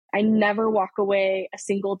I never walk away a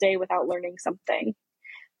single day without learning something.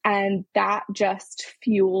 And that just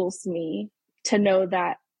fuels me to know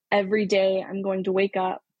that every day I'm going to wake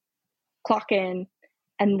up, clock in,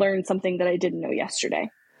 and learn something that I didn't know yesterday.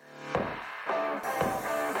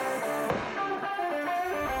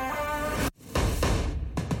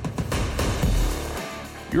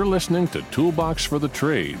 You're listening to Toolbox for the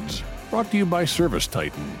Trades, brought to you by Service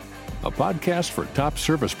Titan, a podcast for top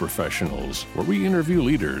service professionals where we interview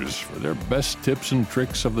leaders for their best tips and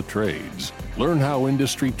tricks of the trades. Learn how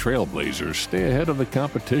industry trailblazers stay ahead of the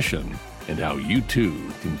competition and how you too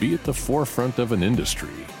can be at the forefront of an industry.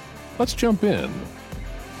 Let's jump in.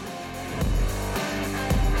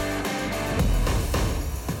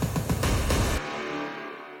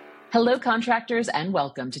 Hello, contractors, and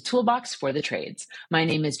welcome to Toolbox for the Trades. My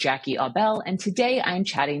name is Jackie Aubel, and today I'm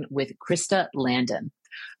chatting with Krista Landon,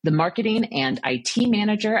 the marketing and IT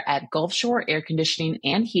manager at Gulf Shore Air Conditioning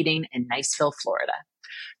and Heating in Niceville, Florida.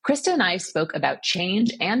 Krista and I spoke about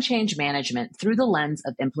change and change management through the lens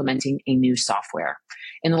of implementing a new software.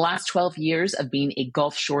 In the last 12 years of being a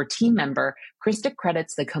Gulf Shore team member, Krista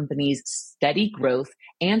credits the company's steady growth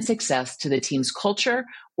and success to the team's culture,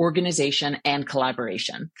 organization, and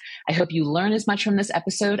collaboration. I hope you learn as much from this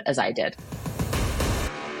episode as I did.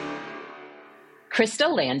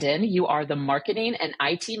 Krista Landon, you are the marketing and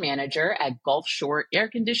IT manager at Gulf Shore Air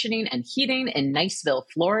Conditioning and Heating in Niceville,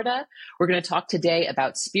 Florida. We're going to talk today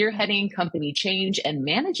about spearheading company change and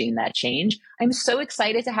managing that change. I'm so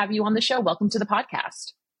excited to have you on the show. Welcome to the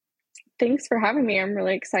podcast. Thanks for having me. I'm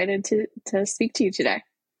really excited to speak to you today.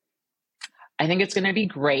 I think it's going to be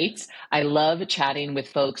great. I love chatting with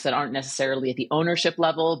folks that aren't necessarily at the ownership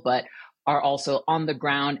level, but are also on the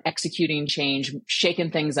ground, executing change,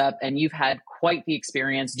 shaking things up, and you've had quite the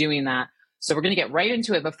experience doing that. So we're going to get right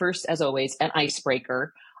into it. But first, as always, an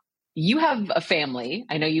icebreaker. You have a family.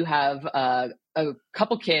 I know you have a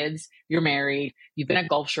couple kids. You're married. You've been at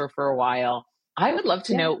Gulf Shore for a while. I would love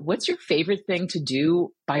to know, what's your favorite thing to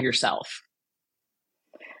do by yourself?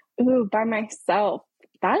 Ooh, by myself.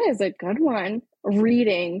 That is a good one.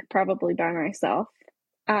 Reading, probably by myself.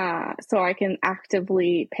 So I can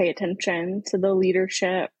actively pay attention to the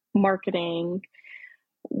leadership, marketing,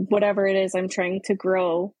 whatever it is I'm trying to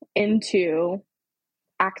grow into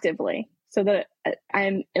actively so that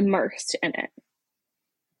I'm immersed in it.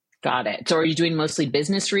 Got it. So are you doing mostly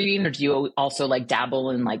business reading, or do you also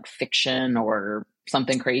dabble in fiction or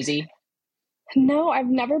something crazy? No, I've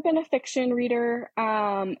never been a fiction reader.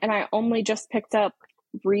 And I only just picked up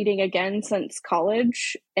reading again since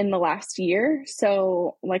college in the last year.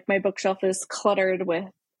 So my bookshelf is cluttered with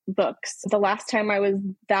books. The last time I was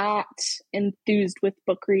that enthused with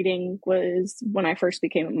book reading was when I first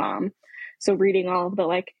became a mom. So reading all of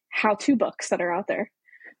the how-to books that are out there.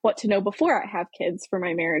 What to know before I have kids for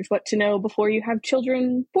my marriage, what to know before you have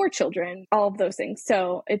children for children, all of those things.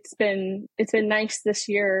 So it's been nice this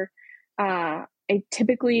year. I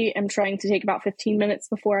typically am trying to take about 15 minutes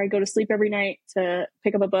before I go to sleep every night to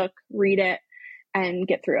pick up a book, read it, and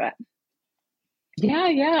get through it.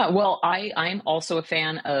 Yeah. Well, I'm also a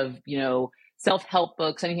fan of, self-help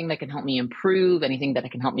books, anything that can help me improve, anything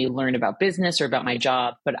that can help me learn about business or about my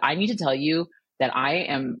job. But I need to tell you that I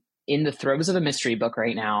am in the throes of a mystery book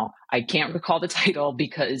right now. I can't recall the title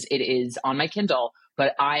because it is on my Kindle,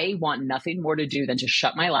 but I want nothing more to do than to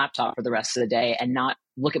shut my laptop for the rest of the day and not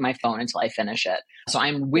look at my phone until I finish it. So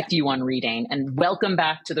I'm with you on reading, and welcome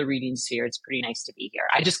back to the reading sphere. It's pretty nice to be here.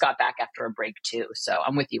 I just got back after a break too, so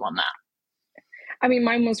I'm with you on that. I mean,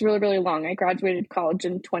 mine was really, really long. I graduated college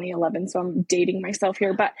in 2011, so I'm dating myself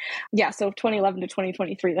here. But yeah, so 2011 to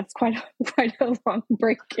 2023, that's quite a long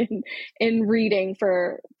break in reading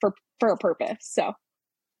for a purpose. So,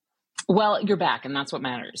 well, you're back, and that's what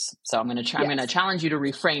matters. So I'm going to challenge you to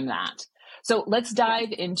reframe that. So let's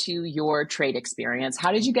dive into your trade experience.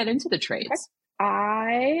 How did you get into the trades? Okay.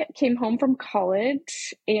 I came home from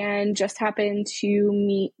college and just happened to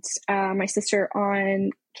meet my sister on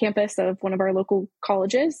campus of one of our local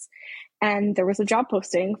colleges. And there was a job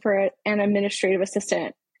posting for an administrative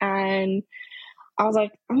assistant. And I was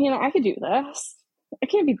like, I could do this. It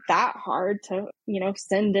can't be that hard to,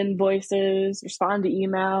 send invoices, respond to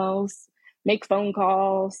emails, make phone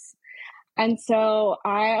calls. And so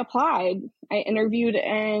I applied. I interviewed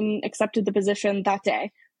and accepted the position that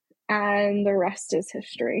day. And the rest is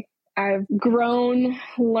history. I've grown,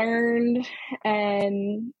 learned,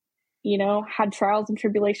 and, had trials and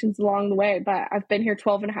tribulations along the way. But I've been here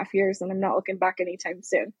 12 and a half years, and I'm not looking back anytime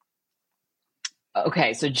soon.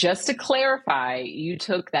 Okay, so just to clarify, you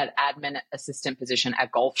took that admin assistant position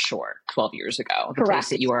at Gulf Shore 12 years ago, the place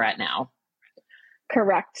that you are at now.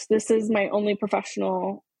 Correct. This is my only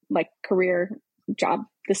professional like career job.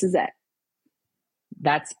 This is it.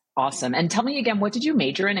 That's awesome. And tell me again, what did you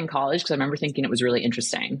major in college? Because I remember thinking it was really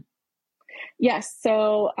interesting. Yes.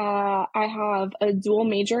 So I have a dual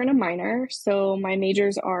major and a minor. So my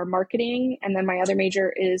majors are marketing, and then my other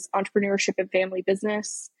major is entrepreneurship and family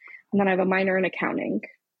business. And then I have a minor in accounting.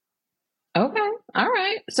 Okay. All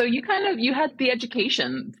right. So you had the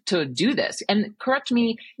education to do this. And correct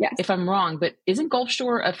me Yes. if I'm wrong, but isn't Gulf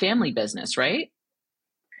Shore a family business, right?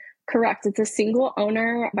 Correct. It's a single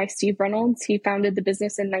owner by Steve Reynolds. He founded the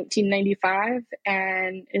business in 1995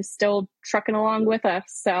 and is still trucking along with us.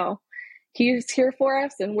 So he's here for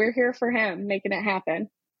us and we're here for him, making it happen.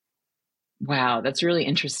 Wow, that's really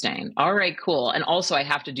interesting. All right, cool. And also I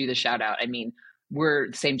have to do the shout out. I mean,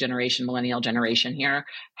 we're the same generation, millennial generation here.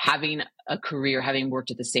 Having a career, having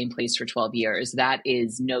worked at the same place for 12 years, that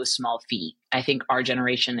is no small feat. I think our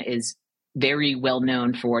generation is very well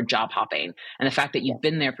known for job hopping. And the fact that you've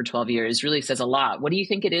been there for 12 years really says a lot. What do you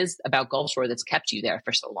think it is about Gulf Shore that's kept you there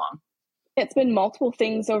for so long? It's been multiple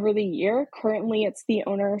things over the year. Currently, it's the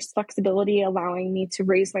owner's flexibility allowing me to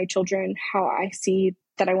raise my children how I see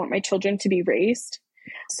that I want my children to be raised.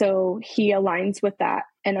 So he aligns with that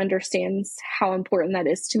and understands how important that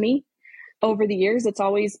is to me. Over the years, it's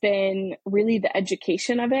always been really the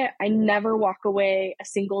education of it. I never walk away a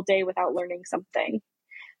single day without learning something.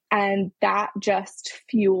 And that just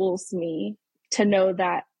fuels me to know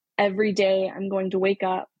that every day I'm going to wake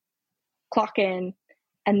up, clock in,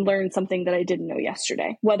 and learn something that I didn't know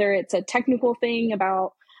yesterday, whether it's a technical thing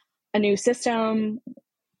about a new system,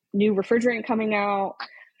 new refrigerant coming out,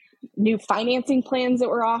 new financing plans that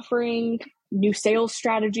we're offering, new sales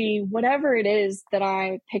strategy, whatever it is that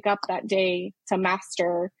I pick up that day to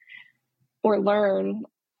master or learn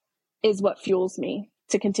is what fuels me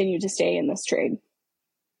to continue to stay in this trade.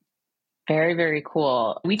 Very, very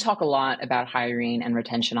cool. We talk a lot about hiring and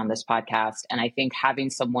retention on this podcast. And I think having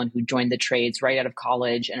someone who joined the trades right out of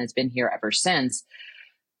college and has been here ever since,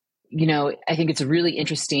 I think it's a really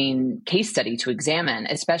interesting case study to examine,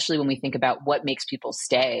 especially when we think about what makes people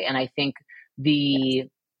stay. And I think the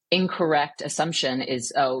incorrect assumption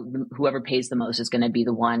is, whoever pays the most is going to be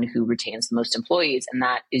the one who retains the most employees. And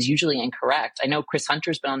that is usually incorrect. I know Chris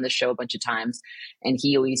Hunter's been on this show a bunch of times, and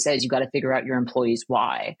he always says, you got to figure out your employees'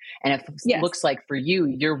 why. And if it looks like for you,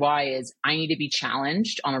 your why is, I need to be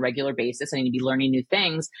challenged on a regular basis. I need to be learning new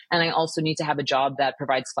things. And I also need to have a job that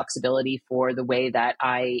provides flexibility for the way that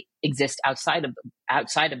I exist outside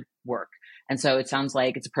of work. And so it sounds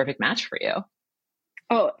like it's a perfect match for you.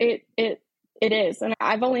 Oh, it is. And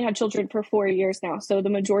I've only had children for 4 years now. So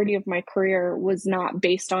the majority of my career was not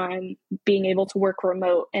based on being able to work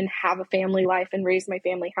remote and have a family life and raise my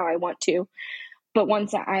family how I want to. But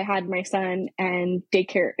once I had my son and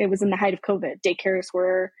daycare, it was in the height of COVID. Daycares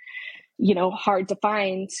were, hard to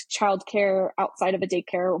find. Childcare outside of a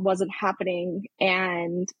daycare wasn't happening.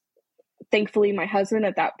 And thankfully, my husband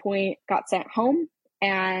at that point got sent home.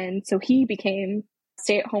 And so he became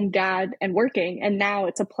stay-at-home dad and working. And now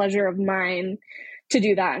it's a pleasure of mine to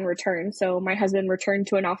do that in return. So my husband returned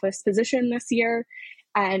to an office position this year,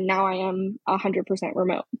 and now I am 100%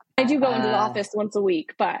 remote. I do go into the office once a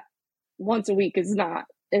week, but once a week is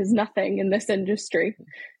nothing in this industry.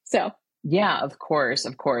 So yeah, of course.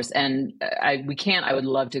 And I would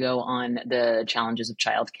love to go on the challenges of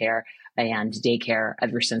childcare and daycare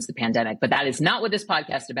ever since the pandemic, but that is not what this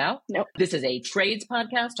podcast is about. Nope. This is a trades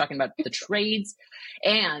podcast talking about the trades.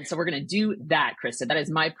 And so we're going to do that, Krista. That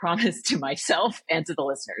is my promise to myself and to the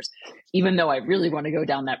listeners, even though I really want to go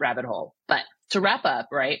down that rabbit hole. But to wrap up,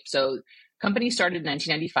 right? So company started in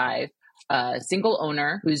 1995, single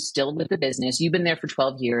owner who's still with the business. You've been there for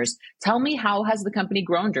 12 years. Tell me, how has the company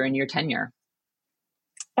grown during your tenure?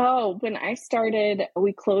 Oh, when I started,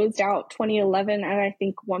 we closed out 2011 at I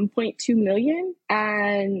think 1.2 million,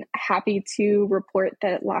 and happy to report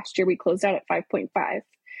that last year we closed out at 5.5.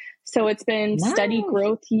 So it's been steady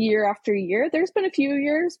growth year after year. There's been a few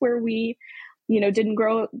years where we, didn't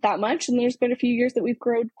grow that much, and there's been a few years that we've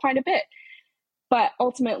grown quite a bit. But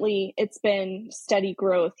ultimately, it's been steady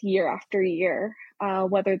growth year after year,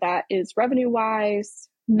 whether that is revenue-wise,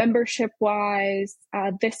 membership-wise.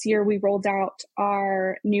 This year, we rolled out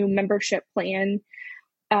our new membership plan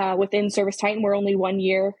within ServiceTitan. We're only 1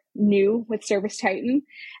 year new with ServiceTitan.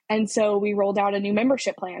 And so we rolled out a new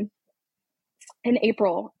membership plan in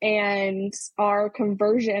April, and our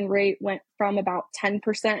conversion rate went from about 10%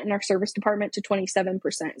 in our service department to 27%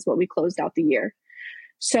 is what we closed out the year.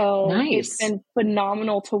 So It's been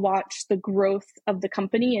phenomenal to watch the growth of the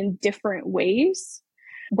company in different ways,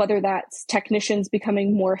 whether that's technicians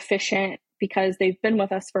becoming more efficient, because they've been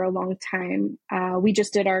with us for a long time. We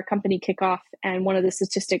just did our company kickoff, and one of the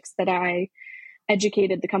statistics that I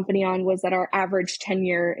educated the company on was that our average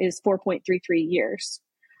tenure is 4.33 years,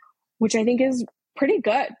 which I think is pretty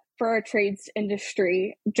good for a trades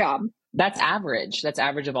industry job. That's average. That's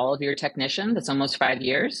average of all of your technicians. That's almost 5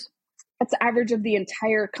 years. That's the average of the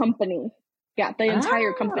entire company. Yeah, the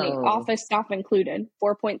entire company, office staff included,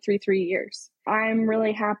 4.33 years. I'm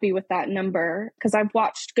really happy with that number because I've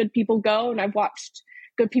watched good people go and I've watched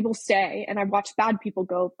good people stay, and I've watched bad people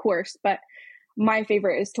go, of course, but my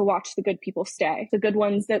favorite is to watch the good people stay. The good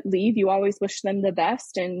ones that leave, you always wish them the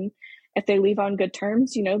best. And if they leave on good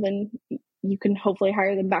terms, then you can hopefully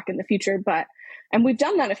hire them back in the future. And we've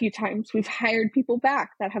done that a few times. We've hired people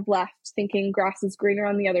back that have left thinking grass is greener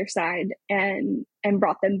on the other side, and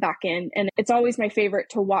brought them back in. And it's always my favorite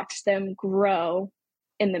to watch them grow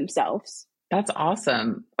in themselves. That's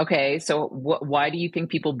awesome. Okay. So why do you think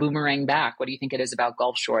people boomerang back? What do you think it is about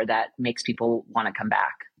Gulf Shore that makes people want to come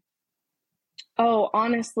back? Oh,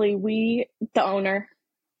 honestly, the owner,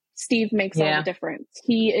 Steve, makes all the difference.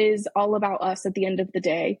 He is all about us at the end of the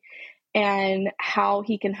day and how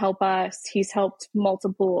he can help us. He's helped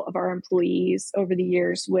multiple of our employees over the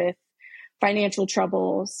years with financial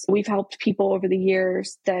troubles. We've helped people over the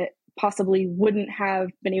years that possibly wouldn't have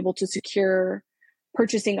been able to secure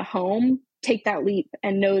purchasing a home, take that leap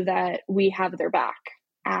and know that we have their back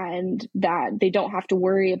and that they don't have to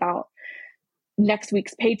worry about next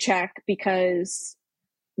week's paycheck because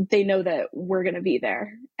they know that we're going to be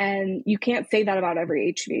there. And you can't say that about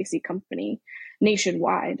every HVAC company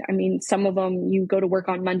nationwide. I mean, some of them, you go to work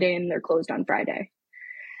on Monday and they're closed on Friday.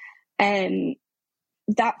 And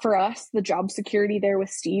that for us, the job security there with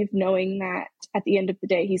Steve, knowing that at the end of the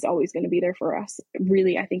day, he's always going to be there for us,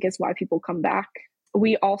 really, I think is why people come back.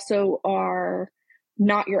 We also are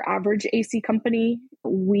not your average AC company.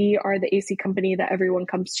 We are the AC company that everyone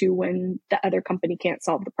comes to when the other company can't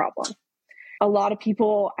solve the problem. A lot of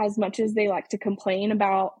people, as much as they like to complain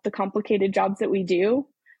about the complicated jobs that we do,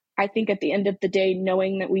 I think at the end of the day,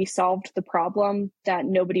 knowing that we solved the problem that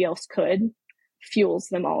nobody else could fuels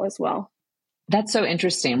them all as well. That's so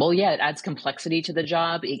interesting. Well, yeah, it adds complexity to the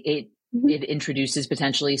job. It introduces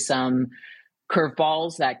potentially some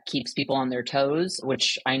curveballs that keeps people on their toes,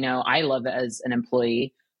 which I know I love as an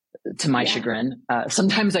employee, to my chagrin.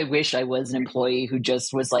 Sometimes I wish I was an employee who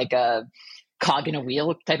just was like a cog in a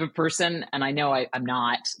wheel type of person. And I know I'm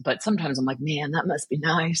not, but sometimes I'm like, man, that must be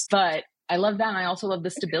nice. But I love that. And I also love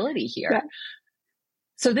the stability here. Yeah.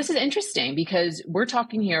 So this is interesting because we're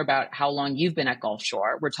talking here about how long you've been at Gulf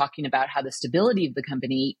Shore. We're talking about how the stability of the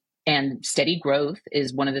company and steady growth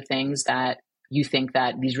is one of the things that you think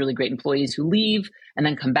that these really great employees who leave and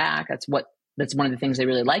then come back, that's one of the things they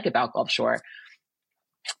really like about Gulf Shore.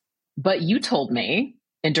 But you told me,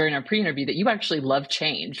 and during our pre-interview, that you actually love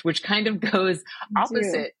change, which kind of goes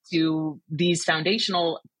opposite to these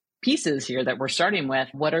foundational pieces here that we're starting with.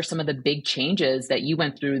 What are some of the big changes that you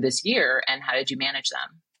went through this year and how did you manage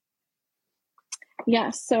them?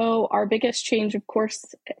 Yeah, so our biggest change, of course,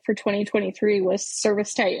 for 2023 was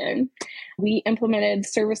Service Titan. We implemented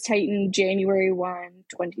Service Titan January 1,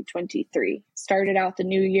 2023. Started out the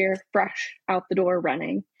new year fresh out the door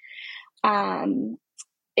running.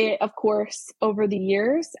 It, of course, over the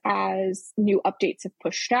years, as new updates have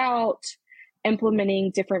pushed out,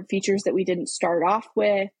 implementing different features that we didn't start off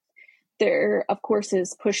with, there, of course,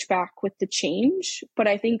 is pushback with the change. But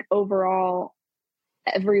I think overall,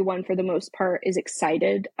 everyone, for the most part, is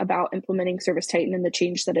excited about implementing Service Titan and the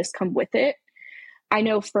change that has come with it. I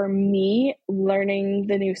know for me, learning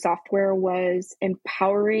the new software was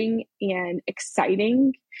empowering and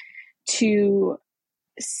exciting to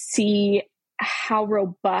see how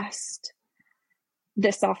robust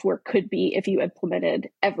this software could be if you implemented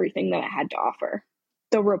everything that it had to offer.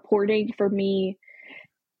 The reporting for me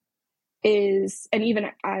is, and even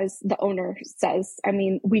as the owner says, I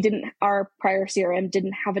mean, our prior CRM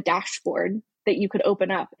didn't have a dashboard that you could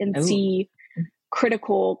open up and see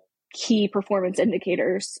critical key performance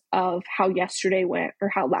indicators of how yesterday went or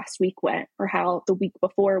how last week went or how the week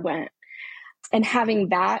before went. And having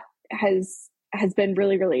that has been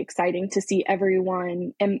really, really exciting to see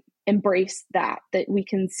everyone embrace that we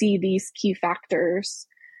can see these key factors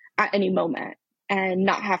at any moment and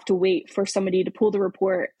not have to wait for somebody to pull the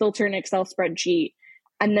report, filter an Excel spreadsheet,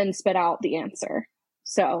 and then spit out the answer.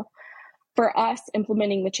 So for us,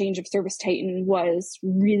 implementing the change of Service Titan was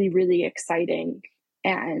really, really exciting.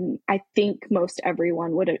 And I think most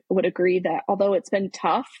everyone would agree that although it's been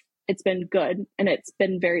tough, it's been good and it's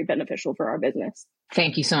been very beneficial for our business.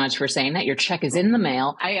 Thank you so much for saying that. Your check is in the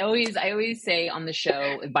mail. I always say on the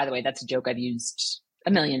show, by the way, that's a joke I've used A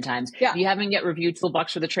million times. Yeah. If you haven't yet reviewed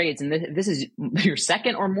Toolbox for the Trades, and this is your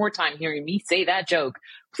second or more time hearing me say that joke,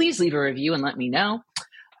 please leave a review and let me know.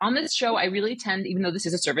 On this show, I really tend, even though this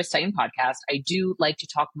is a Service Titan podcast, I do like to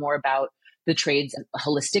talk more about the trades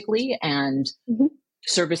holistically, and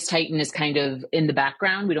Service Titan is kind of in the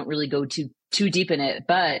background. We don't really go too deep in it,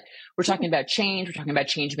 but we're talking about change. We're talking about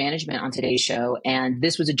change management on today's show. And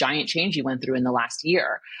this was a giant change you went through in the last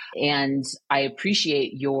year. And I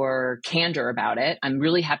appreciate your candor about it. I'm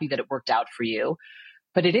really happy that it worked out for you.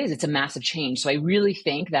 But it's a massive change. So I really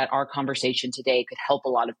think that our conversation today could help a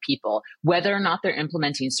lot of people, whether or not they're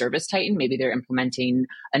implementing Service Titan, maybe they're implementing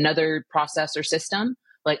another process or system.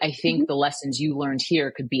 Like, I think the lessons you learned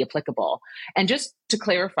here could be applicable. And just to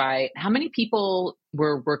clarify, how many people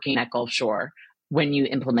were working at Gulf Shore when you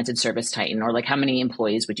implemented Service Titan? Or like, how many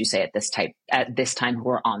employees would you say at this time who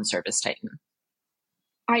are on Service Titan?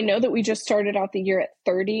 I know that we just started out the year at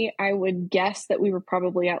 30. I would guess that we were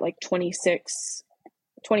probably at like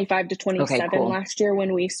 25 to 27 last year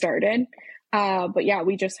when we started. But yeah,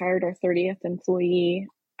 we just hired our 30th employee.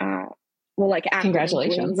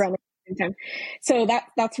 Congratulations. Time. So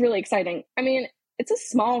that's really exciting. I mean, it's a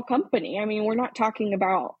small company. I mean, we're not talking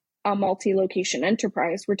about a multi-location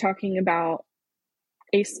enterprise. We're talking about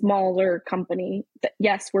a smaller company that,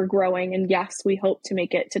 yes, we're growing, and yes, we hope to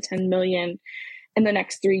make it to 10 million in the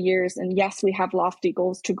next 3 years. And yes, we have lofty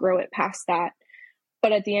goals to grow it past that.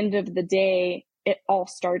 But at the end of the day, it all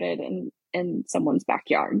started in someone's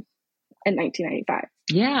backyard in 1995.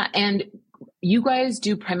 Yeah. And you guys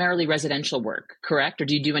do primarily residential work, correct? Or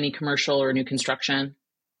do you do any commercial or new construction?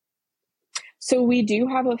 So we do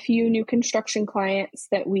have a few new construction clients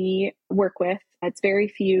that we work with. It's very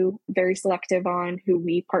few, very selective on who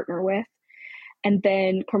we partner with. And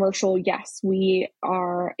then commercial, yes, we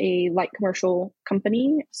are a light commercial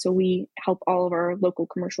company. So we help all of our local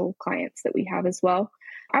commercial clients that we have as well.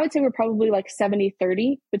 I would say we're probably like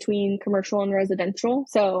 70-30 between commercial and residential.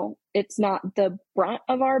 So it's not the brunt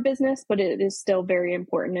of our business, but it is still very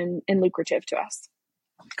important and lucrative to us.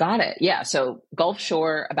 Got it. Yeah. So Gulf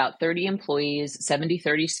Shore, about 30 employees,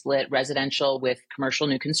 70-30 split, residential with commercial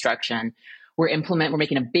new construction. We're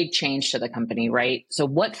making a big change to the company, right? So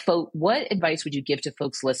what advice would you give to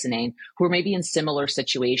folks listening who are maybe in similar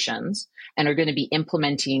situations and are going to be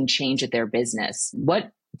implementing change at their business?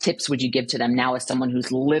 What tips would you give to them now as someone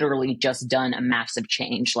who's literally just done a massive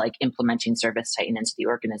change, like implementing Service Titan into the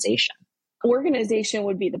organization? Organization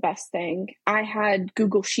would be the best thing. I had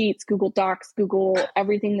Google Sheets, Google Docs, Google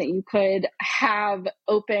everything that you could have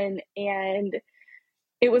open, and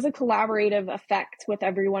it was a collaborative effect with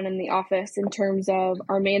everyone in the office in terms of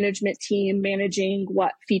our management team managing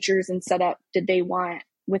what features and setup did they want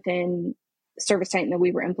within Service Titan that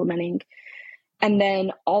we were implementing. And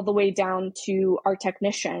then all the way down to our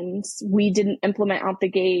technicians, we didn't implement out the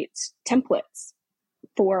gate templates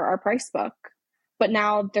for our price book, but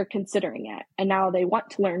now they're considering it and now they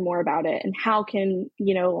want to learn more about it. And how can,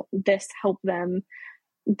 this help them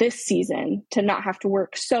this season to not have to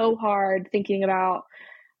work so hard thinking about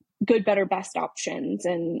good, better, best options.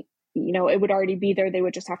 And, it would already be there. They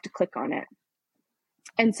would just have to click on it.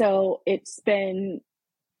 And so it's been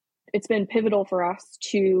pivotal for us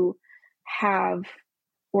to have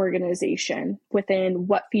organization within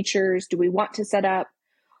what features do we want to set up,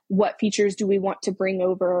 what features do we want to bring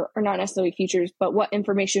over, or not necessarily features, but what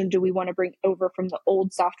information do we want to bring over from the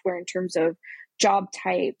old software in terms of job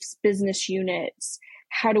types, business units,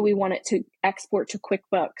 how do we want it to export to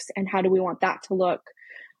QuickBooks, and how do we want that to look,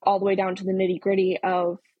 all the way down to the nitty gritty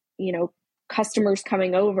of, customers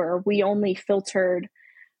coming over. We only filtered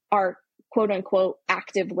our quote unquote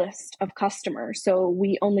active list of customers. So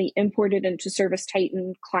we only imported into Service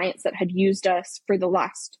Titan clients that had used us for the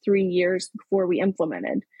last 3 years before we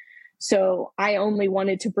implemented. So I only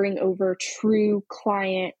wanted to bring over true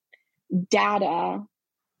client data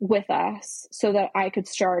with us so that I could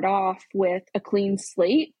start off with a clean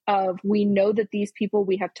slate of, we know that these people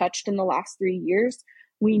we have touched in the last 3 years,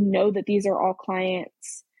 we know that these are all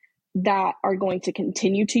clients that are going to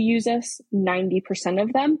continue to use us, 90%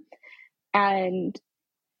 of them. And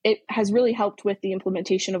it has really helped with the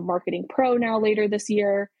implementation of Marketing Pro now later this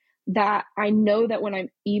year, that I know that when I'm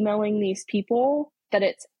emailing these people, that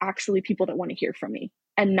it's actually people that want to hear from me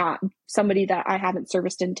and not somebody that I haven't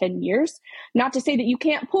serviced in 10 years. Not to say that you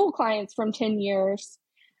can't pull clients from 10 years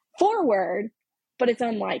forward, but it's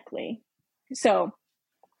unlikely. So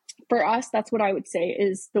for us, that's what I would say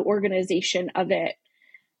is the organization of it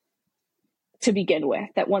to begin with.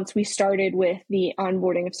 That once we started with the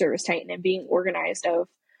onboarding of Service Titan and being organized of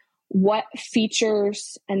what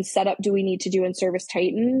features and setup do we need to do in Service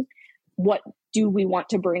Titan, what do we want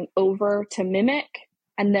to bring over to mimic,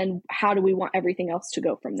 And then how do we want everything else to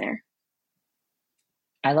go from there?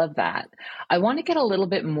 I love that. I want to get a little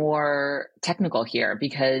bit more technical here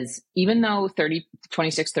because even though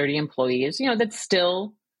 26, 30 employees, that's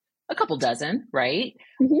still a couple dozen, right?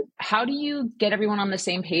 Mm-hmm. How do you get everyone on the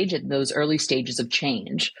same page at those early stages of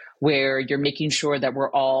change where you're making sure that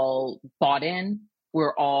we're all bought in,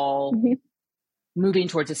 we're all moving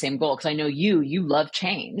towards the same goal? Because I know you love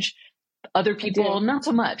change. Other people, not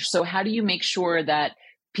so much. So how do you make sure that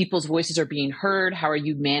people's voices are being heard? How are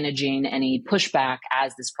you managing any pushback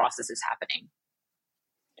as this process is happening?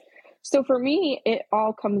 So for me, it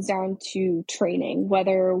all comes down to training,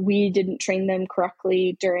 whether we didn't train them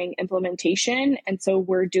correctly during implementation. And so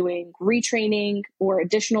we're doing retraining or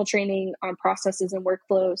additional training on processes and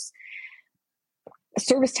workflows.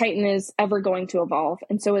 ServiceTitan is ever going to evolve.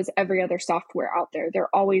 And so is every other software out there.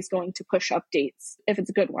 They're always going to push updates. If it's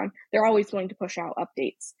a good one, they're always going to push out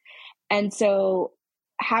updates. And so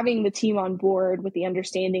having the team on board with the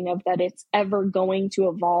understanding of that it's ever going to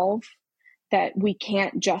evolve, that we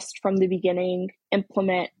can't just from the beginning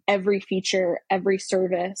implement every feature, every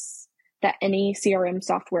service that any CRM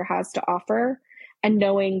software has to offer, and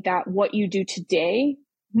knowing that what you do today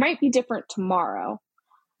might be different tomorrow,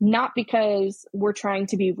 not because we're trying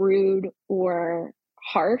to be rude or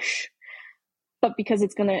harsh, but because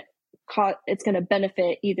it's going to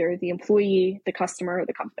benefit either the employee, the customer, or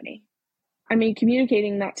the company. I mean,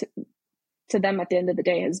 communicating that to them at the end of the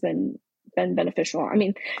day has been beneficial. I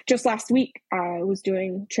mean, just last week, I was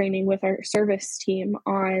doing training with our service team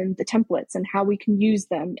on the templates and how we can use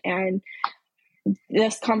them. And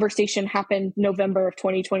this conversation happened November of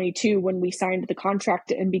 2022 when we signed the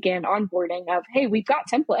contract and began onboarding of, hey, we've got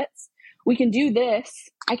templates. We can do this.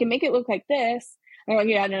 I can make it look like this. And they're like,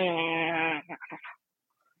 yeah, no.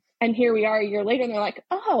 And here we are a year later, and they're like,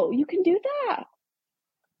 oh, you can do that.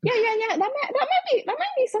 Yeah. That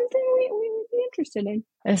might be something we would be interested in.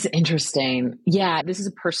 That's interesting. Yeah, this is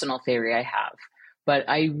a personal theory I have, but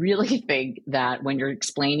I really think that when you're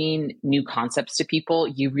explaining new concepts to people,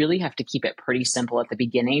 you really have to keep it pretty simple at the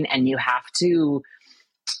beginning, and you have to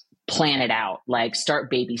plan it out, like start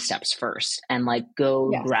baby steps first and like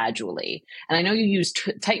go gradually. And I know you use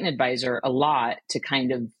Titan Advisor a lot to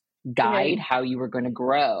kind of guide how you were going to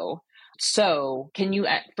grow. So can you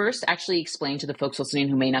at first actually explain to the folks listening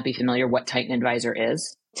who may not be familiar what Titan Advisor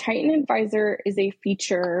is? Titan Advisor is a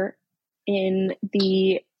feature in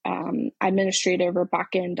the administrative or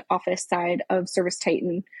backend office side of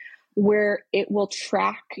ServiceTitan where it will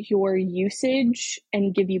track your usage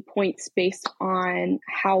and give you points based on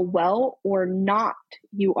how well or not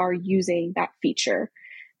you are using that feature.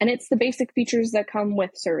 And it's the basic features that come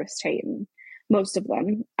with ServiceTitan, most of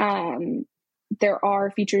them. There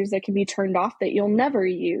are features that can be turned off that you'll never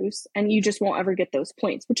use, and you just won't ever get those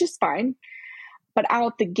points, which is fine. But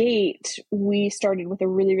out the gate, we started with a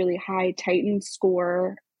really, really high Titan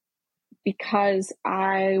score because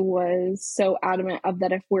I was so adamant of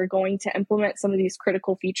that if we're going to implement some of these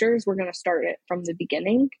critical features, we're going to start it from the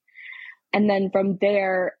beginning. And then from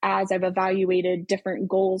there, as I've evaluated different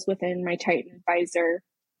goals within my Titan Advisor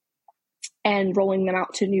and rolling them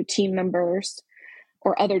out to new team members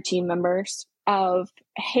or other team members of,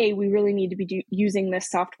 hey, we really need to be using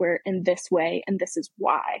this software in this way, and this is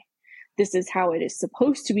why. This is how it is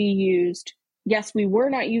supposed to be used. Yes, we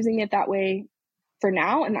were not using it that way for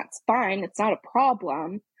now, and that's fine. It's not a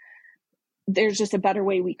problem. There's just a better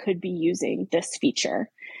way we could be using this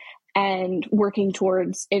feature and working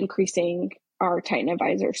towards increasing our Titan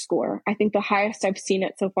Advisor score. I think the highest I've seen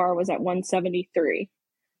it so far was at 173.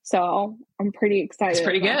 So I'm pretty excited. That's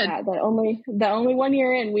pretty good. That. The only 1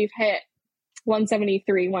 year in, we've hit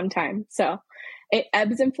 173 one time. So it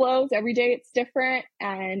ebbs and flows. Every day it's different,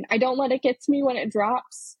 and I don't let it get to me when it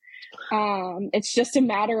drops. It's just a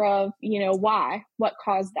matter of, what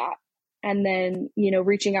caused that? And then,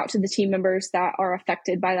 reaching out to the team members that are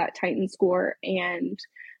affected by that Titan score and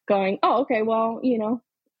going, oh, okay, well,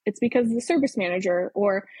 it's because of the service manager,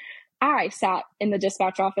 or I sat in the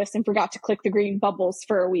dispatch office and forgot to click the green bubbles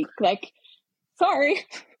for a week. Like, sorry,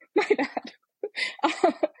 my bad.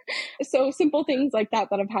 So simple things like that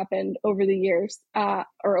have happened over the years,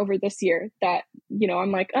 or over this year that,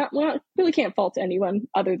 I'm like, well, I really can't fault anyone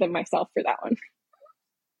other than myself for that one.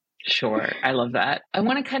 Sure. I love that. I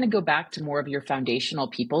want to kind of go back to more of your foundational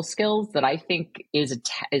people skills that I think is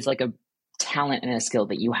like a talent and a skill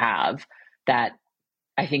that you have that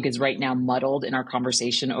I think is right now muddled in our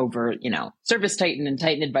conversation over, Service Titan and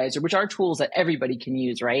Titan Advisor, which are tools that everybody can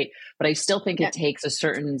use, right? But I still think it takes a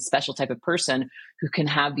certain special type of person who can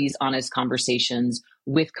have these honest conversations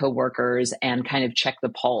with coworkers and kind of check the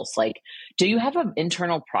pulse. Like, do you have an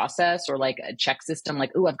internal process or like a check system?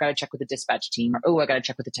 Like, oh, I've got to check with the dispatch team, or oh, I got to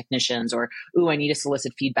check with the technicians, or oh, I need to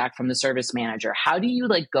solicit feedback from the service manager. How do you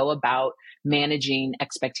like go about managing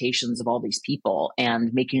expectations of all these people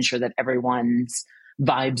and making sure that everyone's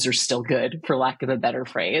vibes are still good, for lack of a better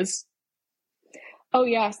phrase? Oh,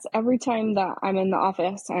 yes. Every time that I'm in the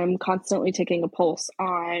office, I'm constantly taking a pulse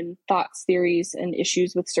on thoughts, theories, and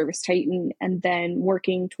issues with Service Titan, and then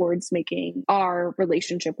working towards making our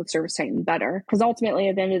relationship with Service Titan better. Because ultimately,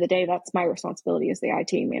 at the end of the day, that's my responsibility as the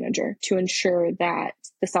IT manager to ensure that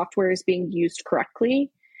the software is being used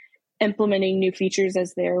correctly, implementing new features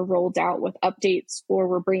as they're rolled out with updates, or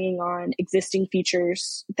we're bringing on existing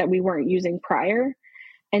features that we weren't using prior.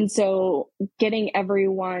 And so getting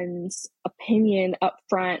everyone's opinion up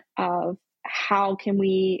front of how can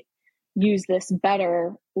we use this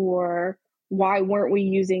better, or why weren't we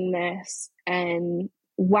using this? And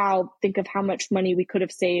wow, think of how much money we could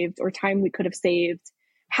have saved or time we could have saved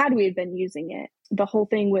had we been using it. The whole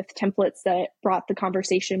thing with templates that brought the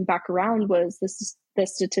conversation back around was the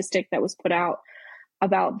statistic that was put out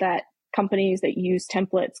about that companies that use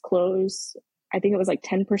templates close, I think it was like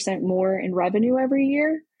 10% more in revenue every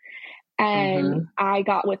year. And I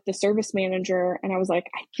got with the service manager and I was like,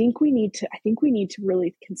 I think we need to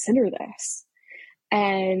really consider this.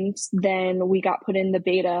 And then we got put in the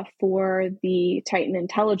beta for the Titan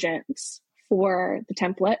Intelligence for the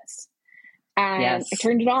templates. And I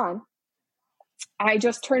turned it on. I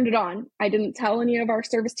just turned it on. I didn't tell any of our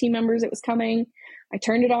service team members it was coming. I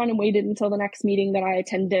turned it on and waited until the next meeting that I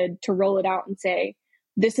attended to roll it out and say,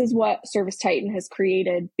 this is what Service Titan has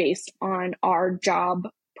created based on our job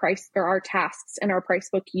price or our tasks and our price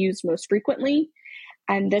book used most frequently.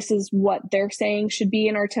 And this is what they're saying should be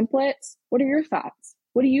in our templates. What are your thoughts?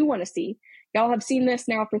 What do you want to see? Y'all have seen this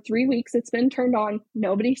now for 3 weeks. It's been turned on.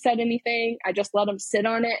 Nobody said anything. I just let them sit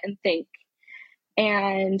on it and think.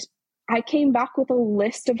 And I came back with a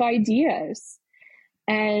list of ideas.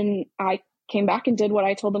 And I came back and did what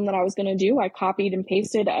I told them that I was going to do. I copied and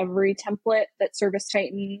pasted every template that Service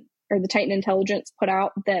Titan or the Titan Intelligence put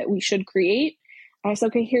out that we should create. And I said,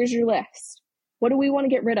 okay, here's your list. What do we want to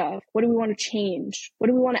get rid of? What do we want to change? What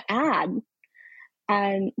do we want to add?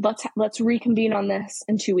 And let's reconvene on this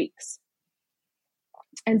in 2 weeks.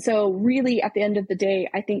 And so really at the end of the day,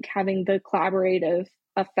 I think having the collaborative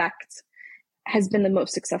effect has been the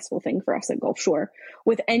most successful thing for us at Gulf Shore.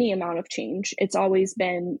 With any amount of change, it's always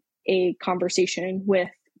been a conversation with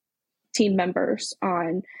team members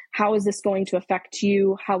on how is this going to affect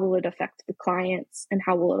you? How will it affect the clients? And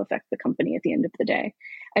how will it affect the company at the end of the day?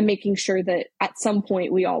 And making sure that at some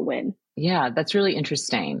point we all win. Yeah, that's really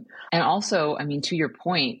interesting. And also, I mean, to your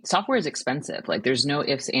point, software is expensive. Like there's no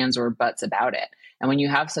ifs, ands, or buts about it. And when you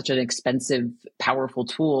have such an expensive, powerful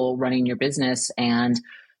tool running your business and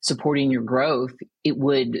supporting your growth, it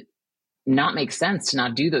would not make sense to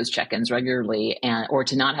not do those check-ins regularly or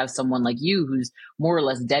to not have someone like you who's more or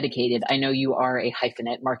less dedicated. I know you are a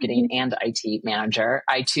hyphenate marketing and IT manager.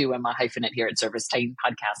 I too am a hyphenate here at Service Titan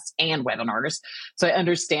podcasts and webinars. So I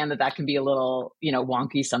understand that can be a little,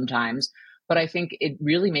 wonky sometimes, but I think it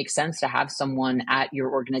really makes sense to have someone at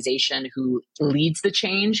your organization who leads the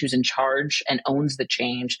change, who's in charge and owns the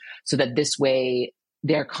change, so that this way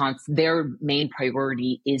their main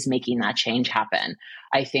priority is making that change happen.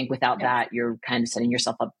 I think without that, you're kind of setting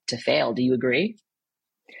yourself up to fail. Do you agree?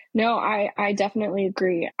 No, I definitely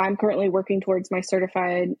agree. I'm currently working towards my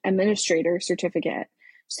certified administrator certificate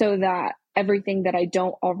so that everything that I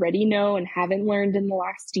don't already know and haven't learned in the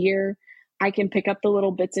last year, I can pick up the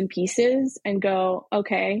little bits and pieces and go,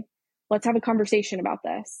 okay, let's have a conversation about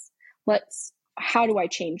this. How do I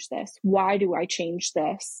change this? Why do I change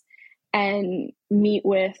this? And meet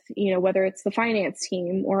with, whether it's the finance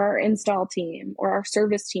team or our install team or our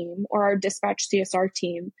service team or our dispatch CSR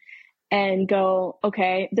team, and go,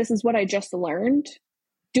 okay, this is what I just learned.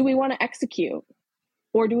 Do we want to execute?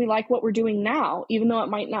 Or do we like what we're doing now? Even though it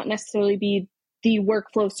might not necessarily be the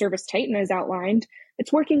workflow Service Titan has outlined,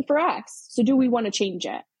 it's working for us. So do we want to change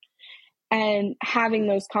it? And having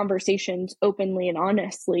those conversations openly and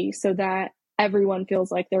honestly so that everyone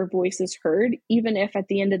feels like their voice is heard, even if at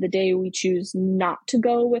the end of the day we choose not to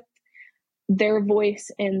go with their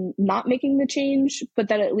voice in not making the change, but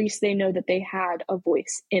that at least they know that they had a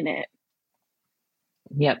voice in it.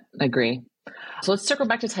 Yep, agree. So let's circle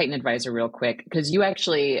back to Titan Advisor real quick, because you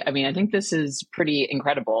actually, I think this is pretty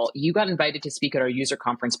incredible. You got invited to speak at our user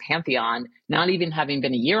conference, Pantheon, not even having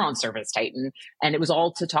been a year on Service Titan, and it was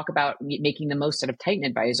all to talk about making the most out of Titan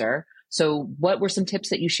Advisor. So what were some tips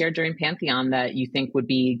that you shared during Pantheon that you think would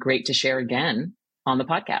be great to share again on the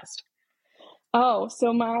podcast? Oh,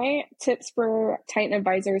 so my tips for Titan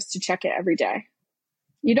Advisor is to check it every day.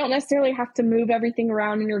 You don't necessarily have to move everything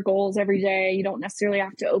around in your goals every day. You don't necessarily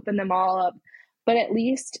have to open them all up, but at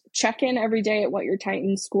least check in every day at what your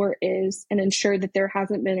Titan score is and ensure that there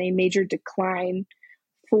hasn't been a major decline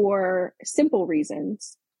for simple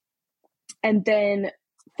reasons. And then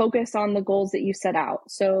focus on the goals that you set out.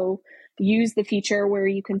 So use the feature where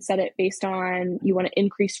you can set it based on, you want to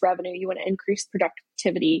increase revenue, you want to increase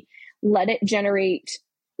productivity. Let it generate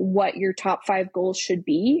what your top 5 goals should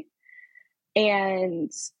be,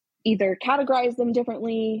 and either categorize them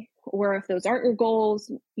differently, or if those aren't your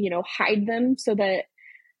goals, hide them so that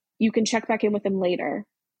you can check back in with them later.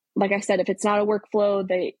 Like I said, if it's not a workflow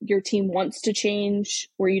that your team wants to change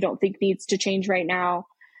or you don't think needs to change right now,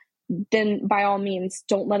 then by all means,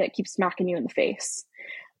 don't let it keep smacking you in the face.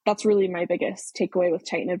 That's really my biggest takeaway with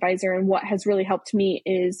Titan Advisor. And what has really helped me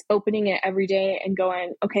is opening it every day and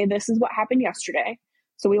going, okay, this is what happened yesterday.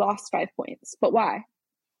 So we lost 5 points, but why?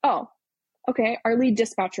 Oh, okay, our lead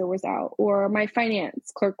dispatcher was out, or my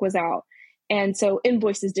finance clerk was out, and so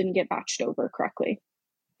invoices didn't get batched over correctly.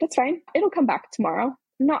 That's fine. It'll come back tomorrow.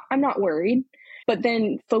 I'm not worried. But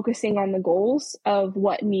then focusing on the goals of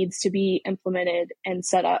what needs to be implemented and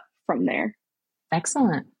set up from there.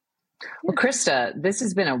 Excellent. Well, Krista, this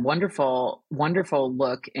has been a wonderful, wonderful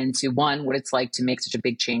look into what it's like to make such a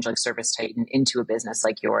big change like Service Titan into a business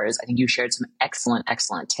like yours. I think you shared some excellent,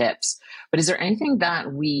 excellent tips. But is there anything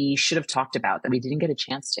that we should have talked about that we didn't get a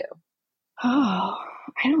chance to? Oh,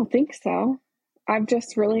 I don't think so. I've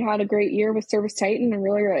just really had a great year with Service Titan and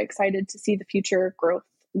really, really excited to see the future growth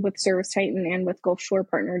with Service Titan and with Gulf Shore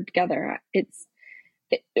partnered together.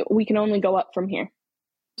 We can only go up from here.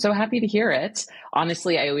 So happy to hear it.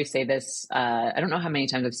 Honestly, I always say this, I don't know how many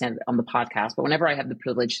times I've said it on the podcast, but whenever I have the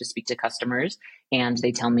privilege to speak to customers and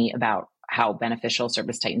they tell me about how beneficial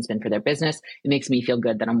Service Titan's been for their business, it makes me feel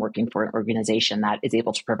good that I'm working for an organization that is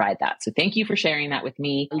able to provide that. So thank you for sharing that with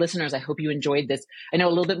me. Listeners, I hope you enjoyed this. I know a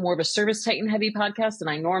little bit more of a Service Titan heavy podcast than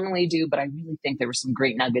I normally do, but I really think there were some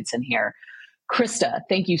great nuggets in here. Krista,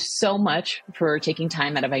 thank you so much for taking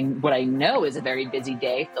time out of what I know is a very busy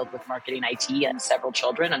day filled with marketing, IT, and several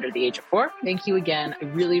children under the age of 4. Thank you again. I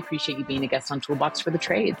really appreciate you being a guest on Toolbox for the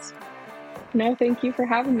Trades. No, thank you for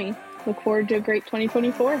having me. Look forward to a great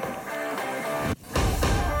 2024.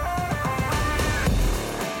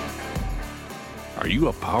 Are you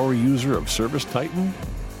a power user of Service Titan?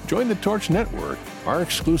 Join the Torch Network, our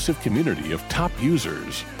exclusive community of top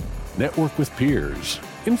users. Network with peers,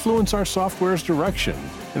 influence our software's direction,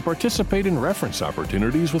 and participate in reference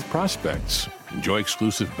opportunities with prospects. Enjoy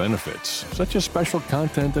exclusive benefits, such as special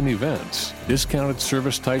content and events, discounted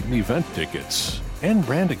Service Titan event tickets, and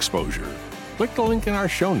brand exposure. Click the link in our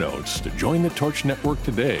show notes to join the Torch Network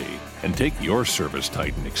today and take your Service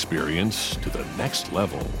Titan experience to the next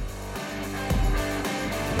level.